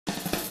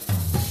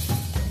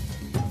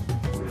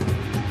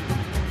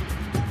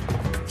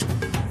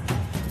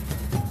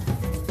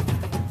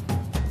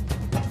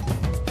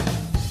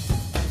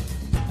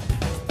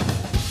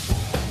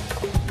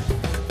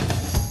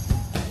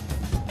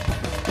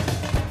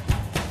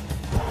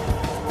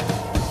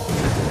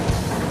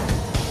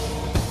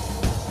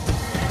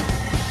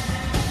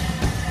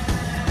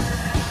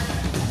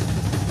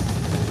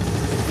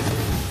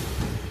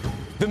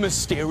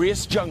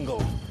mysterious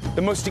jungle,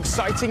 the most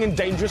exciting and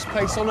dangerous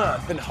place on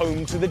Earth and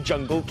home to the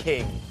Jungle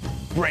King.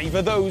 Brave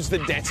are those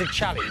that dare to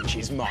challenge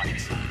his might.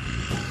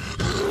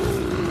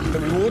 The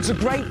rewards are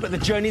great, but the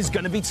journey's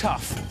going to be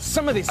tough.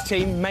 Some of this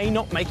team may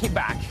not make it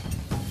back.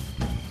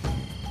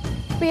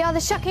 We are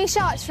the Shocking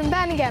Sharks from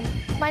Birmingham.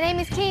 My name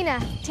is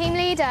Keena, team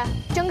leader,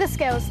 jungle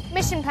skills,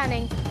 mission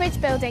planning, bridge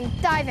building,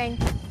 diving.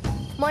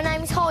 My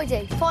name is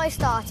Heidi, fire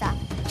starter,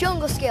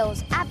 jungle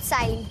skills,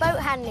 abseiling, boat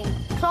handling,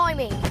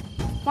 climbing.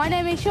 My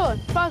name is Sean,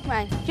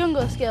 frogman,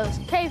 jungle skills,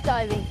 cave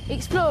diving,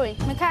 exploring,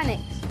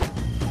 mechanics.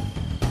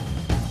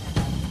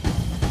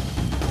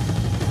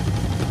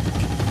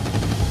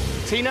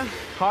 Tina,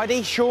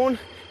 Heidi, Sean,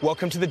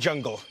 welcome to the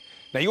jungle.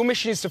 Now, your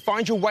mission is to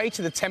find your way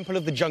to the Temple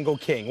of the Jungle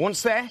King.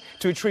 Once there,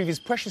 to retrieve his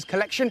precious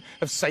collection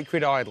of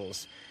sacred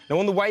idols. Now,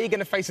 on the way, you're going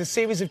to face a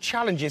series of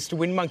challenges to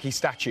win monkey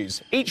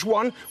statues. Each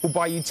one will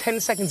buy you 10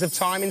 seconds of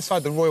time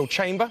inside the royal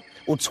chamber,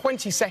 or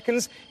 20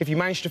 seconds if you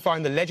manage to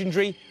find the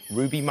legendary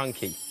ruby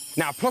monkey.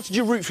 Now, I've plotted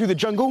your route through the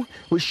jungle,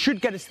 which should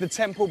get us to the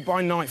temple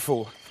by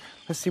nightfall.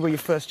 Let's see where your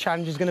first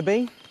challenge is going to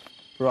be.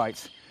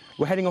 Right,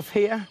 we're heading off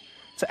here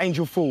to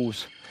Angel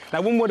Falls.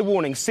 Now, one word of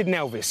warning, Sid and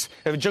Elvis.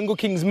 They're the Jungle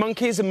King's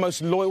monkeys and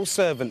most loyal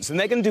servants, and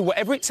they're going to do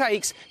whatever it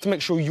takes to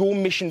make sure your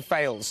mission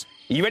fails.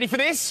 Are you ready for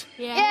this?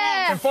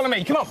 Yeah. Then follow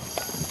me, come on.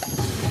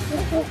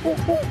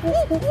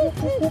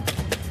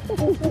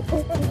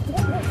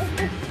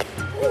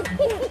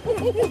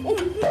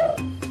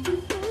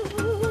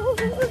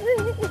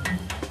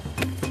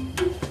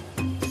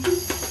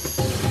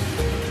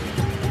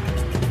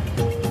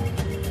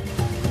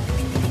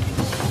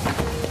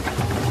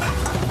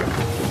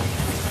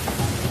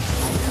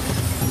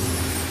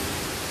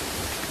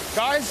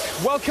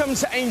 Guys, welcome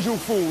to Angel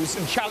Falls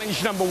and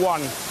challenge number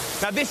 1.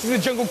 Now, this is the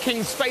Jungle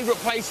King's favourite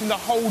place in the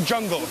whole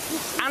jungle.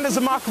 And as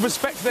a mark of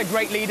respect for their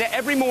great leader,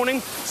 every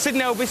morning, Sid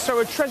and Elvis throw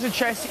a treasure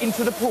chest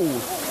into the pool.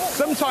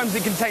 Sometimes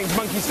it contains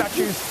monkey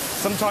statues,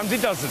 sometimes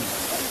it doesn't.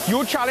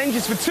 Your challenge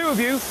is for 2 of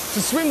you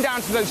to swim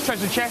down to those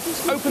treasure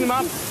chests, open them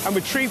up and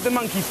retrieve the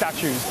monkey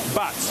statues.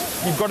 But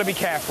you've got to be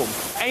careful.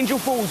 Angel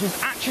Falls was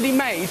actually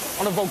made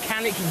on a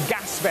volcanic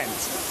gas vent,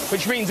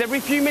 which means every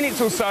few minutes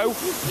or so,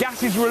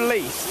 gas is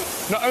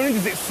released. Not only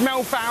does it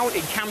smell foul,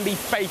 it can be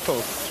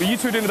fatal. But you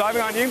two are doing the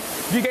diving, aren't you?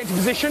 If you get into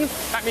position,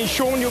 that means,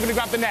 Sean, you're going to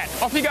grab the net.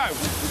 Off you go.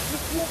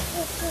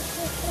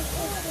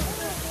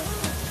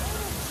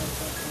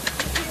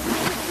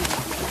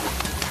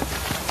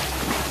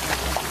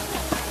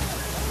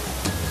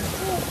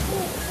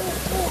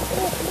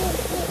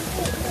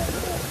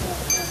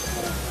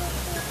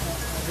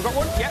 We've got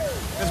one? Yep.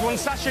 There's one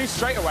statue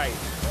straight away.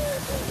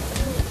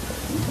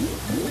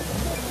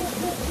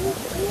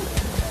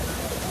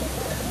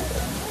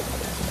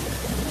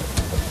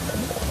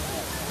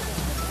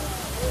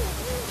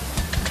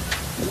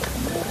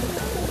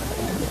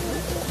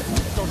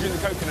 Dodging the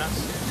coconuts.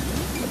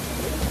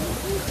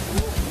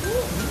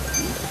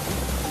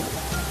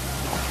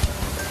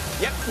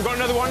 Yep, we've got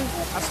another one.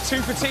 That's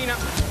 2 for Tina.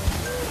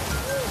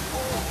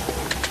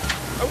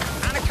 Oh,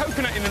 and a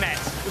coconut in the net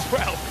as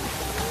well.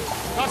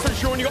 Nice one,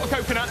 Sean, you got a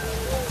coconut.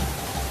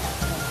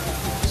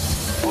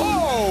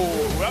 Oh,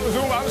 that was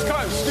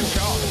close. Good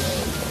shot.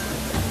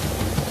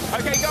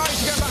 OK, guys,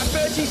 you've got about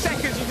 30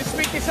 seconds. You can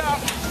speed this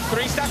up.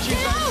 3 statues.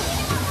 Get out!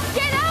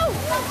 Get out!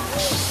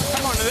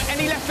 Come on, are there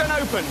any left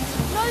unopened?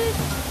 No,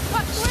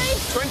 but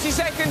 3. 20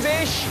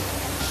 seconds-ish.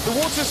 The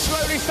water's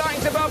slowly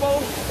starting to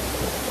bubble.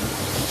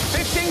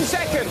 15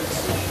 seconds.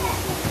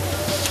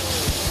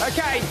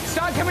 OK,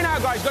 start coming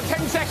out, guys. You've got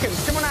 10 seconds.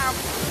 Come on out.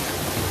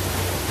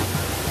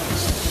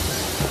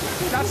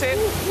 That's it.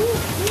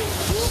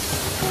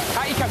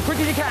 Out you come, quick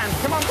as you can.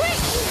 Come on. Quick!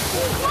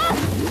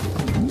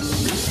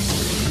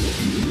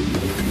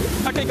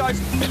 OK, guys,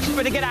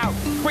 better get out.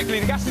 Quickly,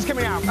 the gas is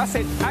coming out. That's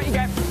it. Out you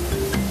get.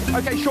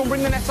 OK, Sean,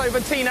 bring the net over.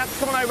 Tina,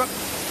 come on over.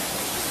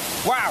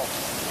 Wow.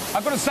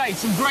 I've got to say,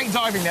 some great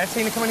diving there.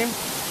 Tina, come on in.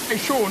 Hey,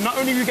 Sean, not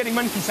only were you getting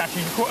monkey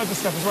statues, you caught other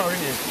stuff as well,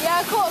 didn't you?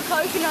 Yeah, I caught a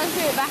coconut and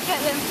threw it back at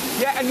them.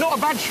 Yeah, and not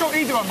a bad shot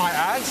either, I might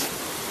add.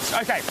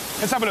 OK,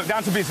 let's have a look.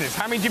 Down to business.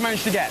 How many did you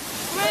manage to get?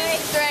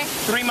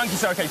 3. 3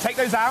 monkeys. OK, take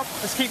those out.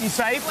 Let's keep them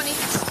safe. 20.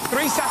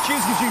 3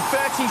 statues gives you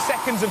 30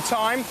 seconds of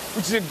time,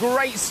 which is a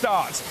great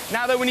start.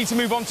 Now, though, we need to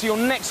move on to your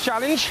next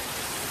challenge.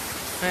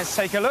 Let's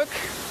take a look.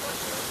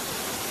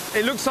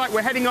 It looks like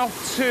we're heading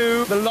off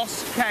to the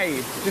Lost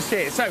Cave, just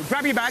here. So,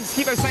 grab your bags,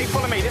 keep those safe,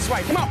 follow me this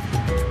way. Come on.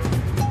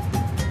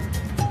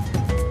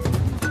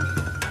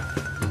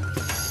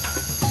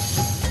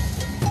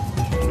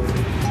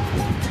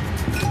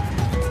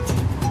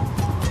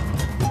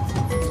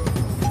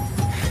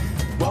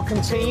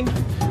 Welcome, team,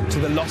 to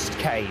the Lost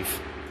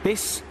Cave.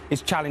 This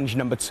is challenge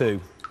number 2.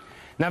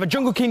 Now, the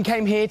Jungle King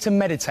came here to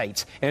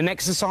meditate in an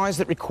exercise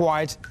that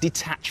required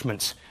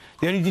detachment.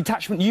 The only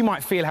detachment you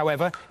might feel,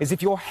 however, is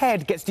if your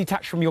head gets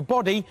detached from your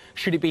body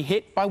should it be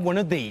hit by one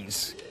of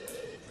these.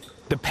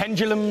 The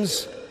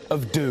Pendulums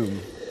of Doom.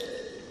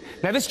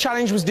 Now, this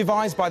challenge was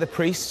devised by the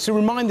priests to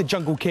remind the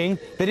Jungle King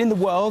that in the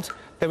world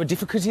there are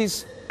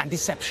difficulties and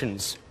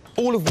deceptions,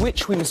 all of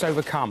which we must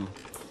overcome.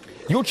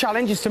 Your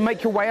challenge is to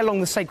make your way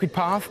along the sacred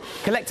path,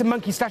 collect a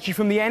monkey statue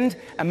from the end,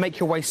 and make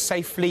your way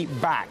safely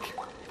back.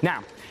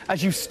 Now,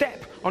 as you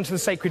step onto the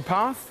sacred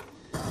path,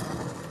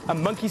 a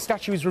monkey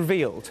statue is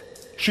revealed.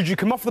 Should you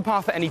come off the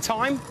path at any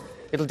time,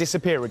 it'll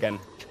disappear again.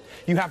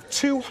 You have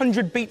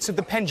 200 beats of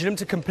the pendulum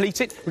to complete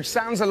it, which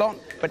sounds a lot,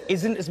 but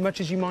isn't as much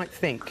as you might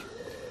think.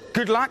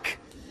 Good luck,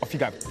 off you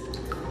go.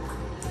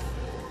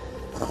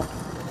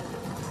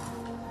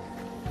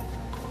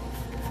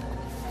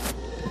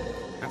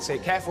 That's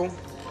it, careful.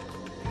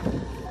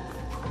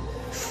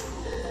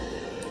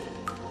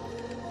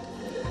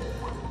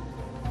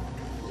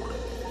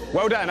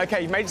 Well done,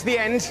 okay, you've made it to the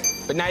end,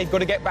 but now you've got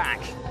to get back.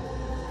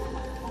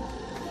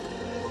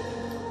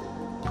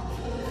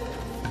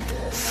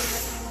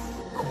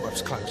 Oh, that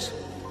was close.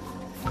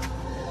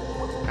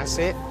 That's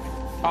it.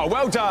 Oh,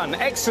 well done,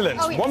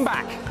 excellent. Oh, yes. One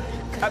back.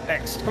 Up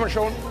next. Come on,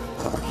 Sean.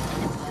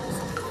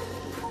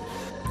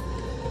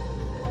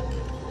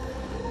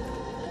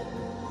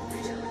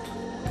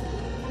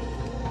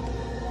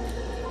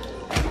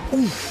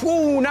 Oof.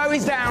 Ooh, no,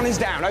 he's down, he's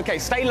down. Okay,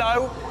 stay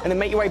low and then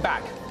make your way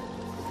back.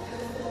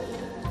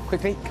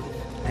 Quickly.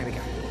 There we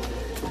go.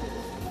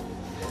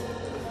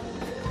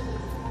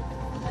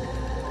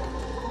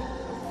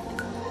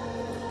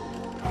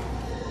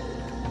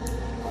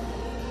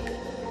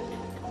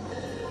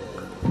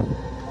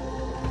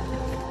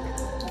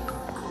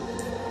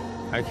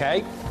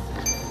 Okay.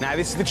 Now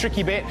this is the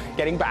tricky bit,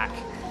 getting back.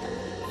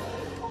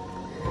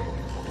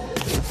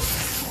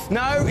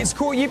 No, it's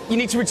caught you. You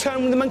need to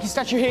return the monkey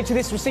statue here to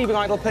this receiving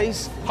idol,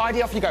 please.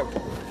 Heidi, off you go.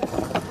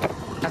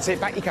 That's it,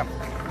 back you come.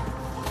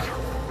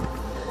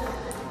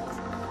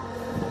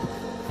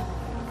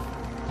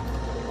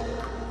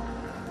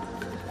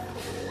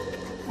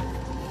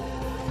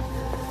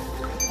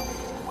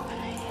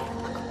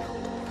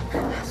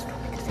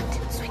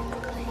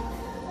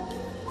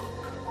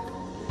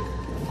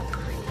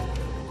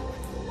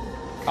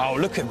 Oh,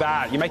 look at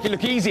that. You make it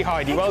look easy,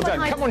 Heidi. Well done.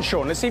 Come on,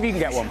 Sean. Let's see if you can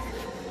get one.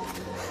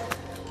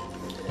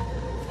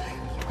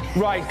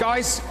 Right,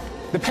 guys.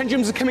 The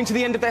pendulums are coming to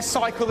the end of their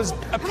cycle. There's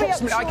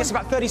approximately, I guess,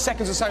 about 30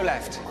 seconds or so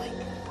left.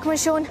 Come on,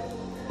 Sean.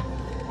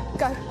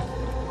 Go.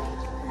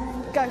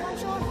 Go.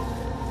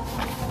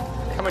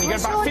 Come on, you got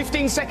about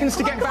 15 seconds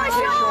to get back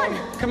here,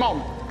 Sean. Come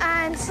on.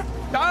 And...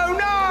 Oh,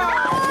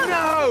 no!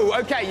 No!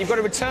 OK, you've got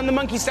to return the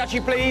monkey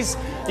statue, please.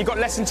 You've got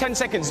less than 10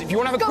 seconds. If you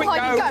want to have a quick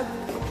Heidi, go...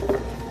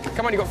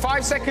 Come on, you've got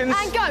 5 seconds.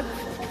 And go.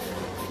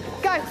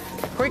 Go.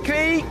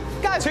 Quickly.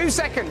 Go. 2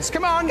 seconds.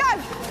 Come on. Go.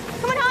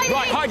 Come on, Heidi.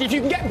 Right, Heidi, if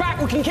you can get back,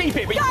 we can keep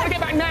it. But you've got to get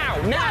back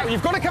now. Now,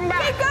 you've got to come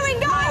back. Keep going.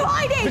 Go,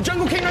 Heidi. The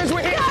Jungle King knows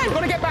we're here. Go. You've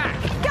got to get back.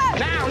 Go.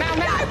 Now, now,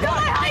 now. Go. Come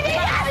on, Heidi.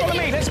 Follow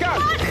me. Let's go.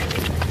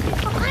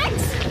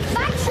 Bags!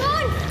 Back,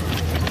 Sean!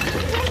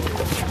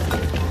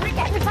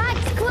 Get the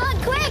bags! Come on,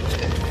 quick!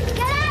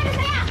 Get out of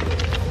here!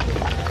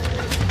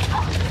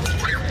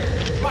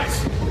 Right.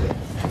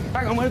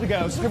 Hang on, where are the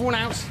girls? Everyone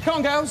out. Come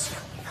on, girls.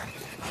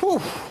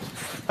 Whew.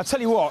 I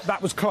tell you what,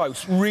 that was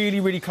close. Really,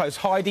 really close.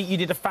 Heidi, you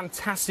did a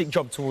fantastic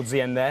job towards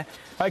the end there.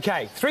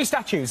 OK, 3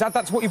 statues.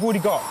 That's what you've already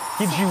got.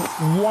 Gives you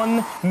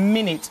 1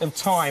 minute of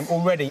time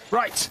already.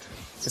 Right.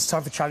 It's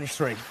time for challenge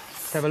 3.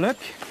 Let's have a look.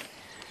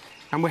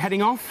 And we're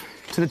heading off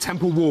to the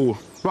temple wall.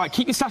 Right,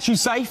 keep your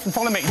statues safe and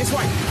follow me. This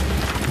way.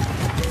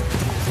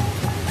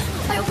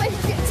 I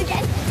almost did it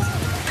again.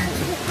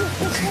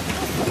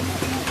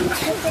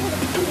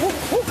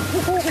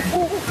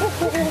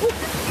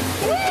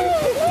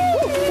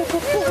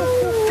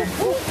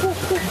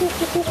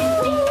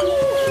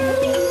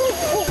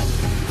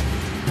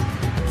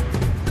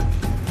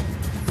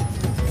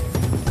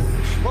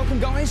 Welcome,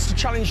 guys, to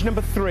challenge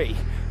number 3,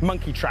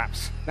 monkey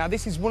traps. Now,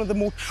 this is one of the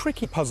more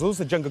tricky puzzles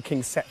the Jungle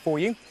King set for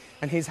you,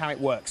 and here's how it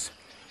works.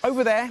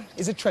 Over there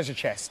is a treasure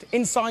chest.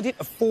 Inside it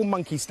are 4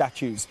 monkey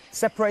statues,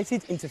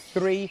 separated into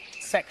 3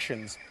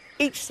 sections.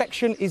 Each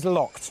section is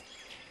locked.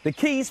 The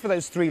keys for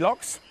those 3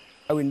 locks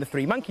are in the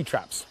 3 monkey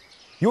traps.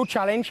 Your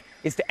challenge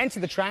is to enter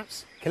the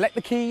traps, collect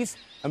the keys,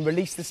 and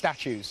release the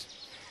statues.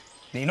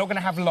 Now, you're not going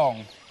to have long.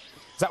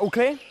 Is that all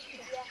clear?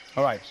 Yeah.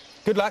 All right.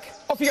 Good luck.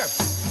 Off you go.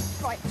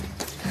 Right.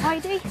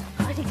 Heidi,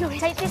 go.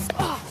 Take this.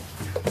 Oh.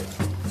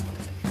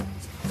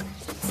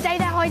 Stay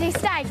there, Heidi,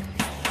 stay.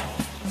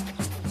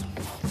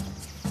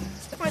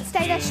 Right,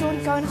 stay there,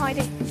 Sean. Go and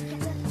Heidi.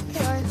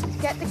 Go.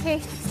 Get the key.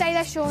 Stay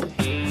there, Sean.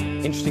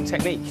 Interesting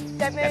technique.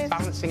 Don't move. They're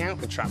balancing out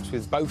the traps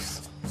with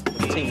both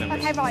team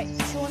members. OK, right,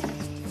 Sean.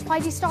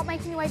 Heidi, start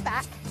making your way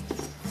back.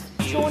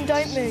 Sean,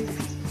 don't move.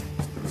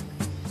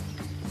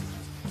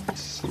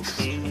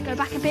 Go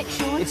back a bit,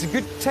 Sean. It's a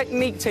good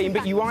technique, team,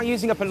 but you are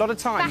using up a lot of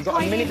time. You've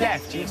got a minute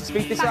left. You need to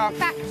speed this up.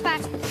 Back.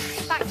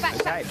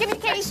 Okay. Give me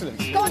the key. Excellent.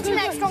 Go on to the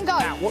next one, go.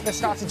 Now, what they're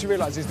starting to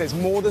realise is there's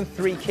more than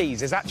 3 keys.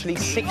 There's actually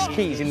 6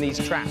 keys in these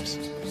traps.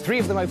 3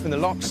 of them open the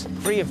locks,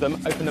 3 of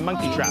them open the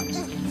monkey traps.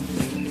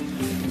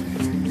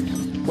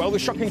 Well, the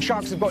Shocking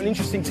Sharks have got an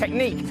interesting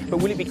technique, but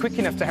will it be quick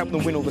enough to help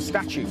them win all the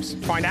statues?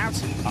 Find out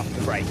after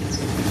the break.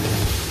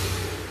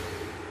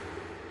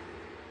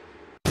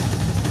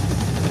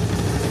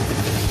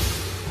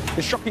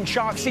 The shocking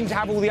sharks seem to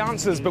have all the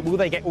answers, but will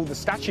they get all the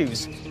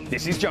statues?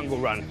 This is Jungle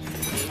Run.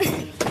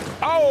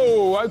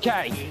 Oh,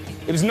 OK.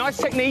 It was a nice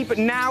technique, but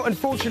now,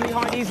 unfortunately,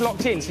 Heidi's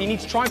locked in, so you need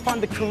to try and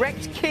find the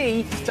correct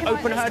key to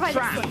open her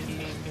trap.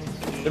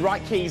 The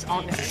right keys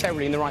aren't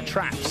necessarily in the right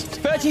traps.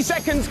 30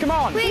 seconds, come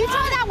on. Will you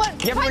try that one?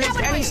 You haven't released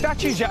any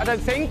statues yet, I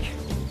don't think.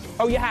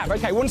 Oh, you have?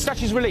 OK, one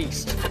statue's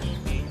released.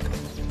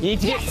 You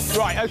need to get...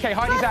 Right, OK,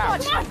 Heidi's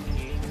out.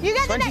 You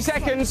get 20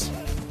 seconds.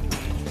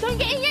 Don't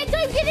get in yet,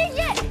 don't get in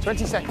yet.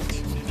 20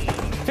 seconds.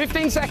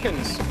 15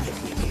 seconds.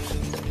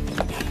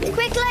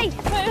 Quickly!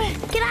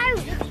 Get out!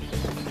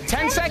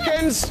 10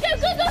 seconds. Go,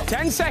 go, go.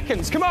 10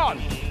 seconds, come on.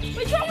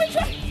 Which one, which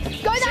one?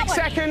 Go that 6 way.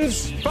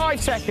 seconds, 5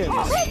 seconds.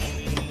 Oh,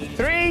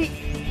 3,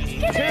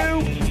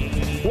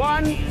 2,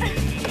 1.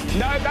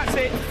 No, that's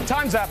it.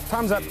 Time's up,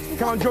 time's up.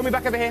 Come on, draw me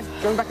back over here.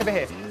 Draw me back over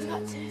here.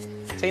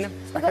 Tina,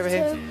 back over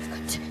here.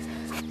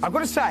 I've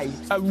got to say,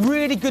 a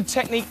really good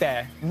technique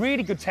there.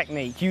 Really good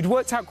technique. You'd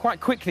worked out quite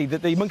quickly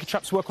that the monkey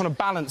traps work on a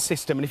balance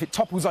system, and if it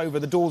topples over,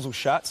 the doors will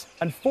shut.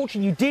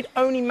 Unfortunately, you did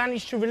only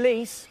manage to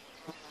release...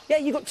 Yeah,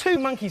 you got 2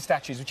 monkey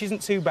statues, which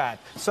isn't too bad.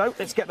 So,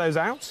 let's get those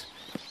out.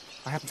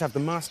 I happen to have the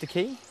master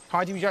key.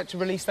 Heidi, would you like to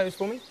release those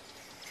for me?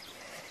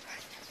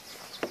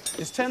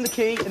 Just turn the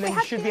key, and then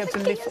you should be able to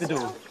lift the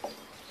door.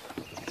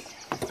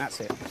 That's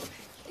it.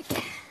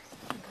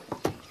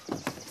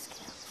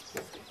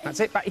 That's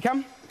it, back you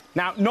come.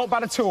 Now, not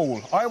bad at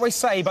all. I always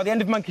say, by the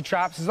end of monkey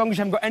traps, as long as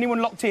you haven't got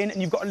anyone locked in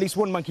and you've got at least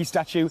 1 monkey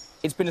statue,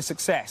 it's been a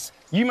success.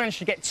 You managed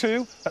to get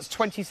 2, that's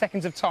 20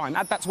 seconds of time.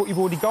 Add that to what you've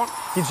already got,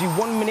 gives you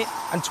 1 minute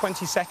and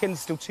 20 seconds,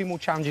 still 2 more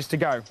challenges to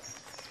go.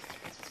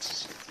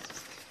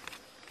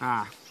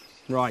 Ah,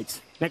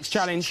 right. Next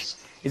challenge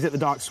is at the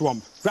Dark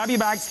Swamp. Grab your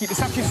bags, keep the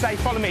statues safe,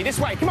 follow me. This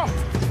way, come on.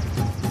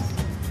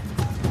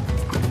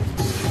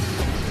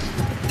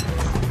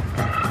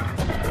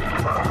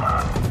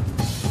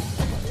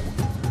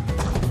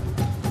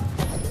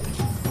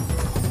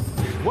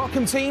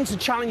 Welcome, team, to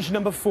challenge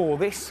number 4.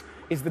 This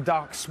is the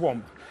Dark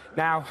Swamp.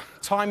 Now,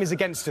 time is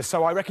against us,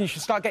 so I reckon you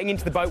should start getting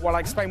into the boat while I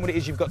explain what it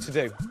is you've got to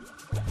do.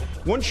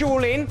 Once you're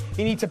all in,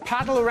 you need to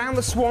paddle around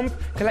the swamp,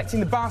 collecting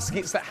the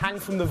baskets that hang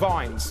from the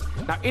vines.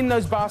 Now, in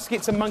those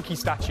baskets are monkey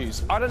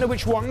statues. I don't know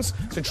which ones,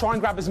 so try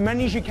and grab as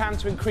many as you can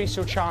to increase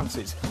your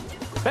chances.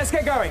 Let's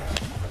get going.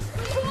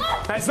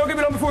 Now, it's not going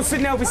to be long before Sid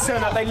and Elvis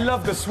turn up. They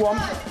love the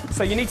swamp,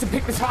 so you need to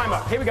pick the time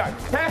up. Here we go.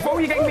 Careful,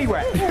 you're getting me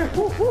wet.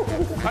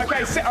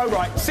 OK, oh,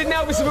 right. Sid and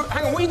Elvis,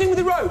 hang on, what are you doing with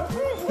the rope?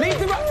 Leave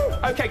the rope.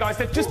 OK, guys,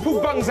 they've just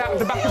pulled bungs out of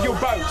the back of your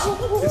boat.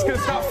 It's going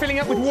to start filling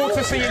up with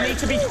water, so you need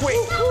to be quick.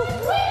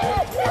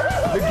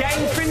 The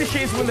game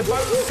finishes when the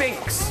boat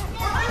sinks.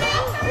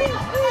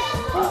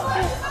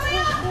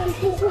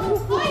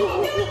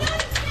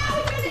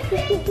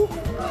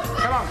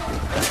 Come on.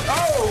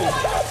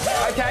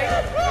 Oh! OK.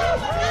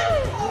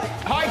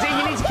 Heidi,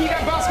 you need to keep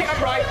that basket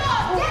upright.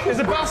 There's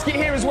a basket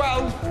here as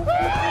well.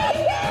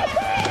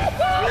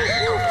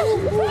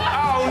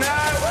 Oh, no.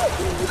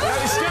 No,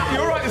 it's still...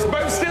 You're right, this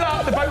boat's still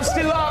up. The boat's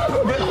still up.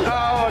 But,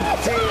 oh,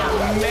 dear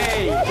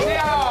me.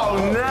 Oh,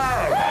 no.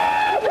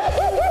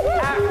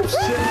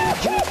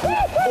 Absolutely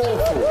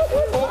awful.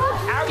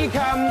 Oh, out you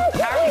come.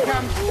 Out you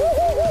come.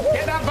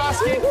 Get that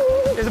basket.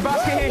 There's a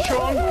basket here,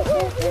 Sean.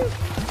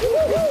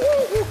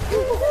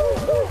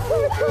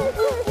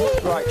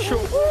 Right,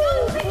 Sean.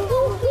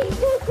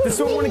 Does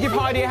someone want to give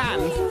Heidi a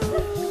hand?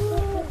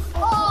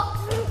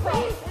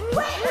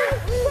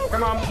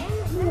 Come on.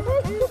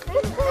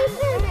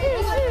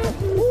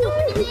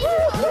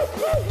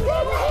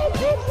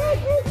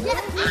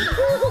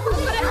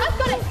 I've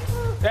got it.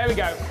 There we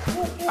go.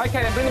 OK,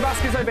 then bring the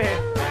baskets over here.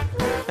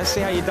 Let's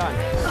see how you've done.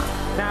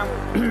 Now,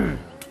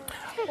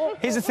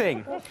 here's the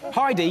thing.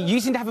 Heidi, you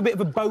seem to have a bit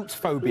of a boat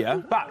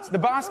phobia, but the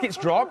baskets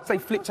dropped, they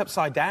flipped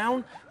upside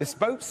down, this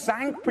boat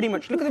sank pretty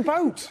much. Look at the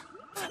boat.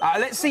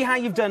 Let's see how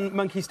you've done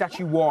monkey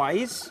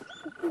statue-wise.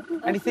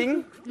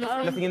 Anything?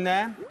 No. Nothing in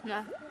there?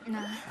 No.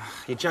 No.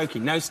 You're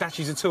joking. No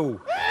statues at all.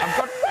 I've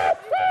got...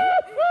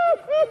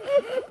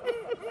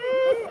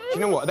 Do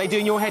you know what? Are they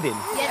doing your head in?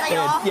 Yeah, they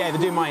are. Yeah,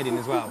 they're doing my head in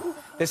as well.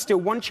 There's still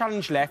 1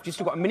 challenge left. You've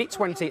still got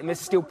 1:20, and there's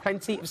still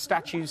plenty of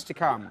statues to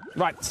come.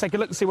 Right, let's take a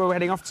look and see where we're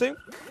heading off to.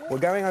 We're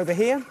going over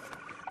here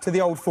to the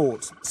old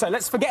fort. So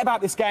let's forget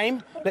about this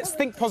game. Let's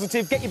think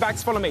positive. Get your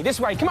bags, follow me. This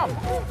way, come on.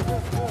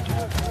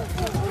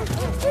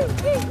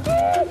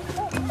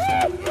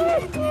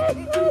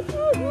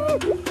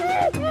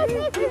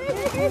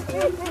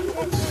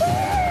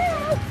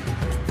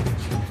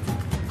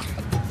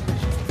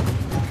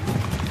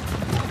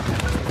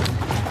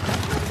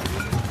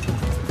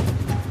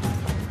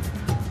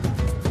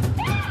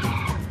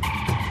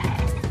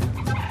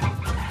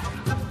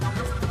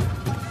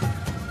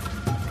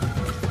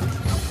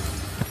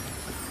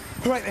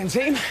 Right then,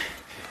 team.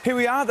 Here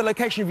we are, the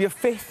location of your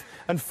 5th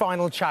and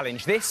final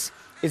challenge. This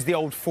is the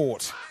old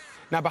fort.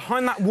 Now,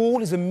 behind that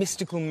wall is a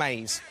mystical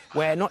maze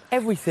where not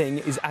everything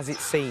is as it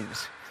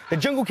seems. The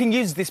Jungle King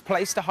used this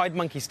place to hide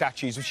monkey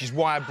statues, which is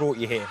why I brought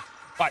you here.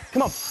 Right,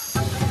 come on.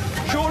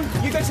 Sean,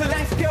 you go to the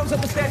left, girls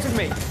up the stairs with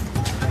me.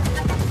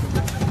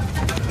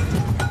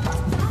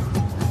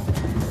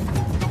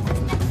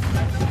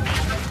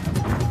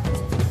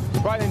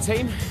 Right then,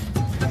 team.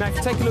 Now, if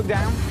you take a look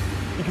down,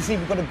 you can see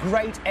we've got a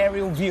great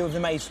aerial view of the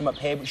maze from up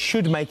here, which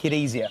should make it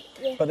easier.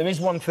 Yeah. But there is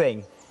one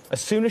thing.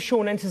 As soon as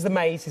Sean enters the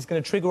maze, he's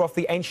going to trigger off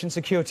the ancient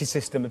security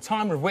system, the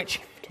timer of which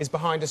is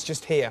behind us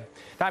just here.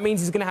 That means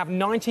he's going to have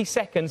 90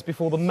 seconds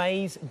before the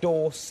maze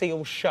door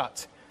seals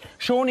shut.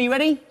 Sean, are you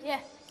ready? Yeah.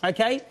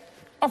 OK,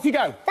 off you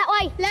go. That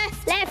way.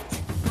 Left.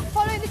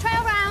 Follow the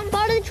trail round.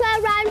 Follow the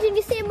trail round and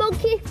you see a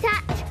monkey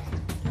attached.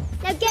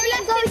 Now get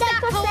it, go down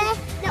across there.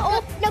 Now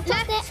up, now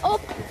across there,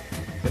 up.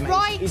 The maze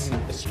Right.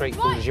 isn't as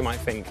straightforward as you might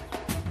think.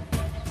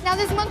 Now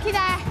there's a monkey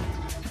there.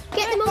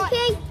 Get the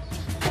monkey.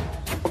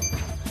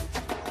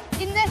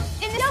 In the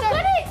No, stone.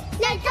 got it.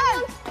 Now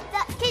go.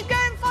 Keep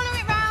going, follow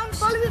it round.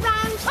 Follow it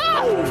round.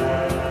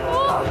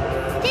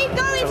 Oh! Keep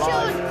going, It's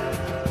alive. Sean.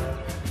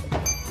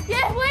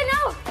 Yeah, where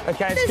now?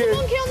 OK, it's There's good. a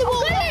monkey on the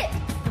wall. Got it.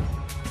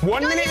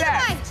 1 Go minute the other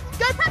left. way.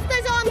 Go past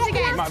those arms Yeah,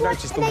 again. You might have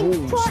noticed the And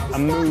then walls try to are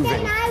start moving,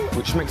 getting out.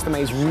 which makes the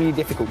maze really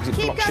difficult because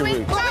it Keep blocks your going.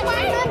 route. That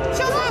way.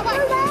 Sean, that way.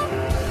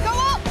 Go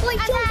up Wait,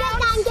 and Sean, get down.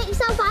 down, get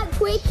yourself out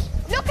quick.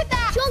 Look at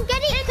that. Sean,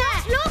 get it.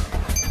 Look.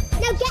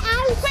 Now get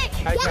out. Quick.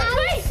 Okay. Get out.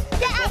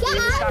 Get out. Get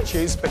out.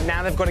 Statues, but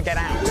now they've got to get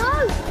out.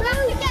 No.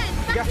 Again.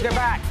 You have to go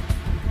back.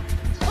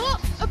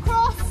 Up,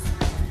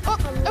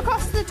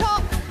 across to the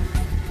top.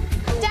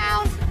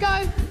 Down,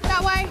 go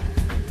that way.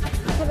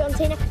 Come on,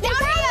 Tina. Down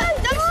here.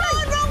 No,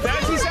 Sean, wrong way.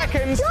 30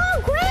 seconds.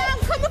 Sean, quick. Down,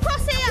 come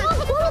across here. Sean, Come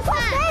come across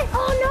across there. there.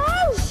 Oh, no.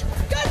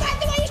 Go back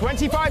the way you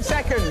 25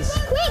 seconds.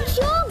 Quick,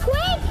 Sean,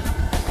 quick.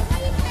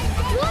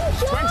 Run,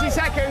 Sean. 20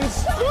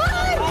 seconds. Run.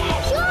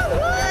 Sean,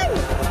 run.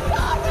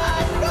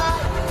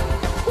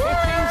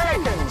 15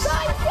 seconds.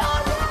 Run,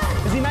 Sean, run.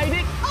 Has he made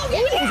it? Oh,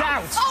 yeah. He's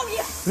out. Oh,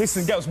 yes.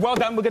 Listen, girls, well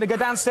done. We're going to go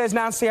downstairs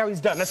now and see how he's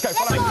done. Let's go.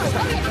 Follow me.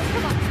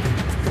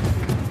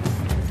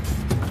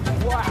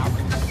 Wow.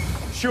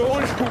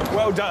 Sean,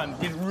 well done.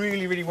 You did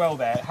really, really well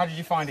there. How did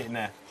you find it in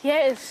there?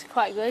 Yeah, it's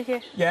quite good, yeah.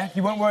 Yeah?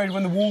 You weren't worried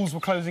when the walls were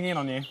closing in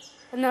on you?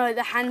 No,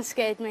 the hand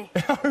scared me.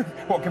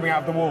 What, coming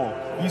out of the wall?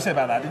 You said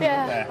about that, didn't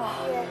Yeah. you?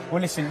 There.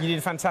 Well, listen, you did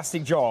a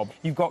fantastic job.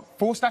 You've got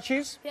 4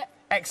 statues. Yeah.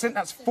 Excellent.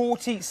 That's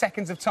 40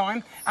 seconds of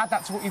time. Add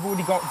that to what you've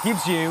already got.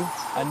 Gives you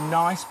a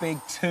nice big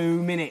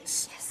 2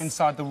 minutes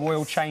inside the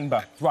royal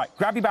chamber. Right,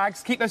 grab your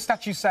bags. Keep those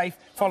statues safe.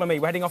 Follow me.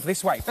 We're heading off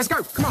this way. Let's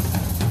go. Come on.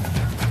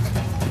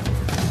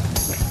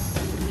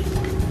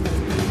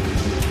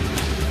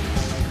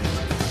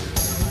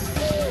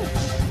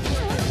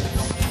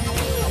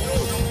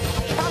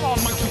 Come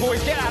on, monkey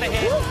boys. Get out of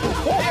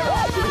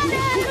here.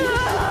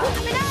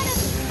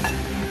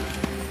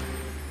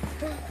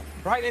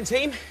 Right then,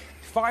 team.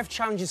 5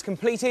 challenges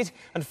completed,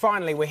 and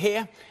finally we're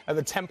here at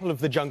the Temple of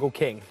the Jungle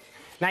King.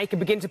 Now you can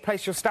begin to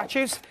place your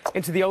statues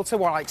into the altar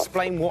while I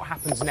explain what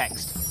happens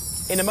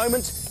next. In a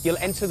moment, you'll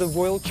enter the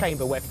royal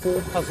chamber where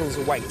 4 puzzles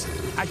await.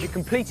 As you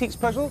complete each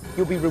puzzle,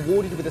 you'll be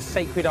rewarded with a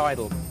sacred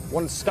idol.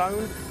 1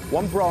 stone,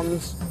 1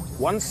 bronze,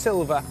 1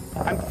 silver,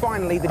 and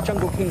finally the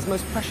Jungle King's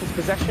most precious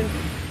possession,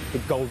 the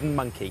golden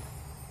monkey.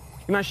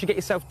 You managed to get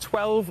yourself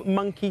 12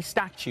 monkey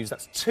statues.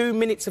 That's 2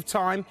 minutes of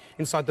time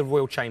inside the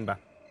royal chamber.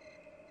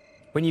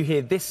 When you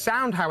hear this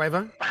sound,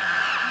 however,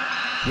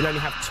 you'll only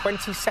have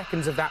 20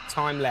 seconds of that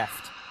time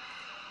left.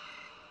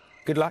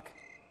 Good luck.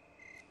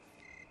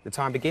 The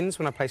time begins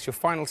when I place your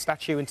final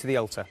statue into the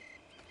altar.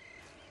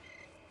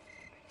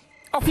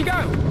 Off you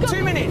go!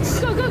 2 minutes!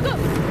 Go, go, go!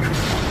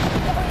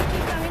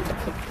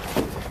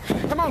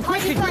 Come on,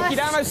 quickly, quickly,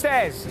 down those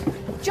stairs.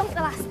 Jump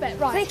the last bit,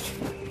 right.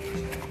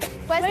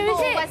 Where's Where the is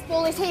ball? it? Where's the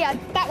ball? Is here.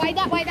 That way,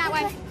 that way, that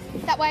way.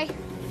 That way.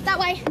 That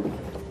way.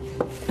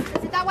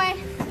 Is it that way?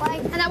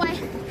 And that way.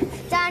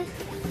 Down.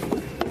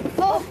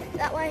 Oh,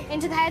 That way.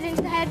 into the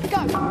head, Go.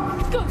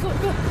 Go, go,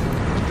 go!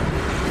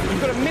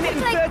 You've got 1 minute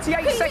and 38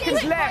 quickly, seconds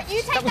quick. left. Right,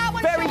 you take that was that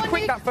one, very Sean,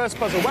 quick, you- that first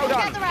puzzle. Well Get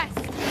done. the rest.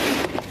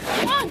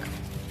 Come on!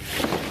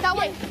 That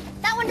one.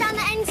 That one down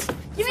the end.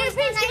 Give me a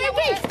piece, give me a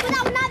piece! Put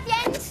that one at the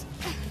end.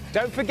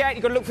 Don't forget,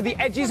 you've got to look for the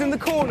edges and the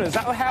corners.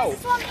 That'll help.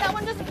 This one, that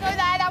one doesn't go there.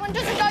 That one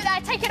doesn't go there.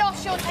 Take it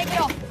off, Sean. Take it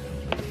off.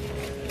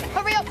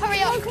 Hurry up, hurry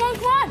up. Come on,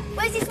 come on!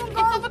 Where's this one It's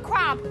gone? of a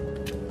crab.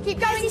 Keep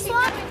going, this keep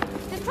one? going.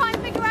 Just try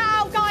and figure it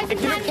out, guys.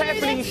 If you look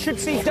carefully, you should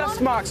see dust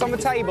marks on the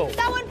table.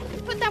 That one,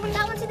 put that one.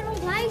 That one's in the wrong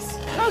place.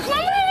 Oh, come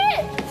on, hurry!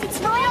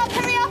 Hurry up,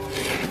 hurry up.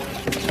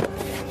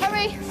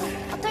 Hurry.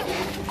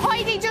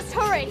 Heidi, just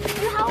hurry.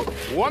 You help.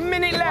 1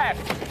 minute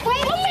left.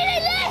 Wait, 1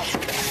 minute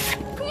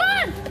left! Come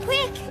on!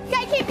 quick.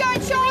 Keep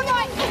going, Sean.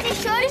 Right.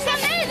 This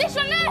one there, this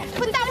one there!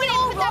 Put that one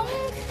in. Put that one.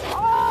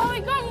 Oh, we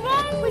got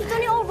wrong! We've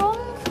done it all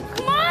wrong.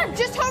 Come on!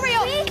 Just hurry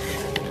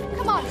up.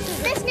 Come on.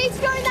 This needs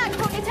to go in that.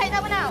 Can't you take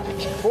that one out?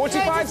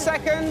 45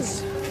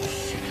 seconds.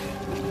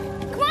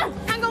 Come on.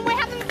 Hang on, we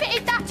haven't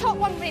fitted that top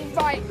one in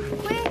right.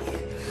 Quick.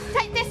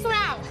 Take this one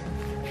out.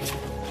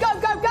 Go,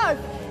 go, go.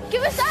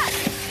 Give us that.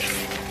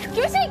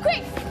 Give us it,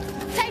 quick.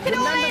 Take it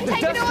all in. Remember, the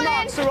Take it dust all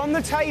marks in. are on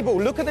the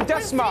table. Look at the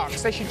dust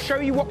marks. They should show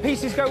you what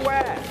pieces go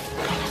where.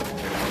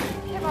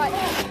 Yeah, right.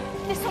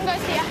 This one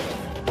goes here.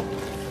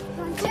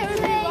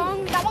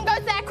 Wrong. That one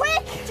goes there.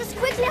 Quick. Just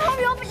quickly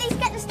hurry up, at least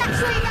get the statue.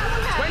 That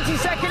one there. 20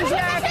 seconds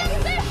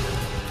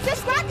left.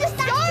 Just grab the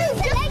statue.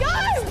 Go, just go.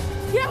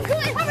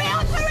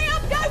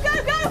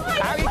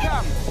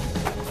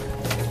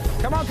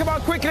 Come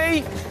on,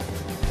 quickly.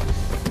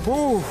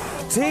 Ooh,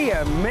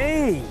 dear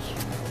me.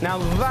 Now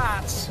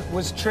that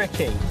was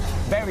tricky.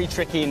 Very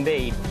tricky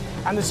indeed.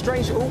 And the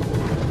strange... Ooh, and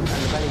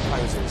the belly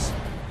closes.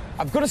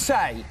 I've got to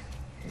say,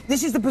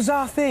 this is the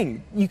bizarre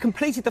thing. You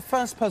completed the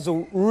first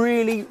puzzle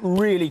really,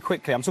 really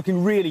quickly. I'm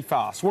talking really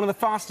fast. One of the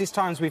fastest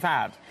times we've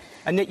had.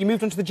 And yet you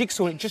moved on to the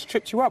jigsaw and it just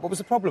tripped you up. What was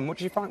the problem? What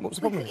did you find? What was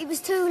the problem? It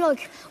was too,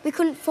 like, we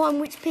couldn't find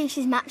which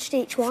pieces matched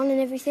each one and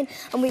everything.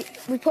 And we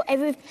put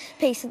every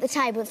piece at the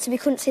table so we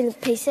couldn't see the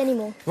piece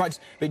anymore. Right,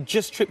 but it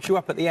just tripped you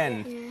up at the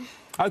end.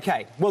 Yeah.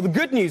 OK, well, the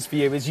good news for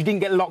you is you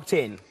didn't get locked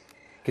in,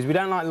 because we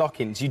don't like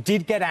lock-ins. You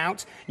did get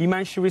out. You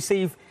managed to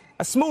receive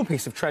a small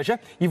piece of treasure.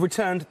 You've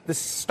returned the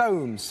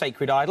stone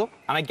sacred idol,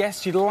 and I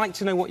guess you'd like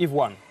to know what you've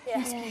won.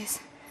 Yes, please.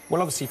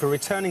 Well, obviously, for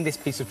returning this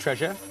piece of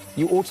treasure,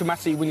 you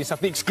automatically win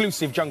yourself the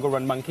exclusive Jungle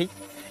Run monkey,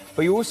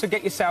 but you also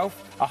get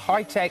yourself a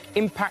high-tech,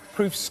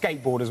 impact-proof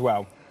skateboard as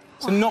well.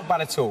 So not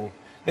bad at all.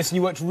 Listen,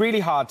 you worked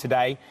really hard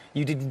today.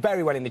 You did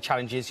very well in the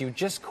challenges. You were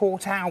just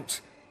caught out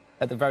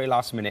at the very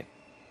last minute.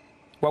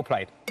 Well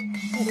played.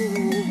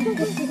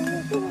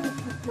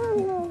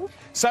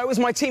 So as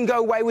my team go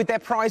away with their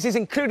prizes,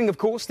 including, of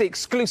course, the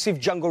exclusive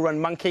Jungle Run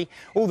monkey,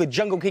 all the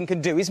Jungle King can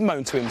do is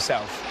moan to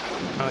himself.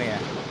 Oh, yeah.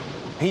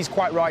 He's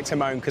quite right to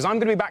moan, because I'm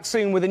going to be back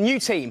soon with a new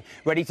team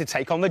ready to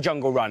take on the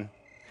Jungle Run.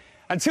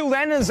 Until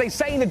then, as they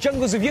say in the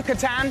jungles of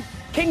Yucatan,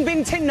 King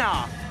Bin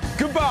Timnar,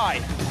 goodbye.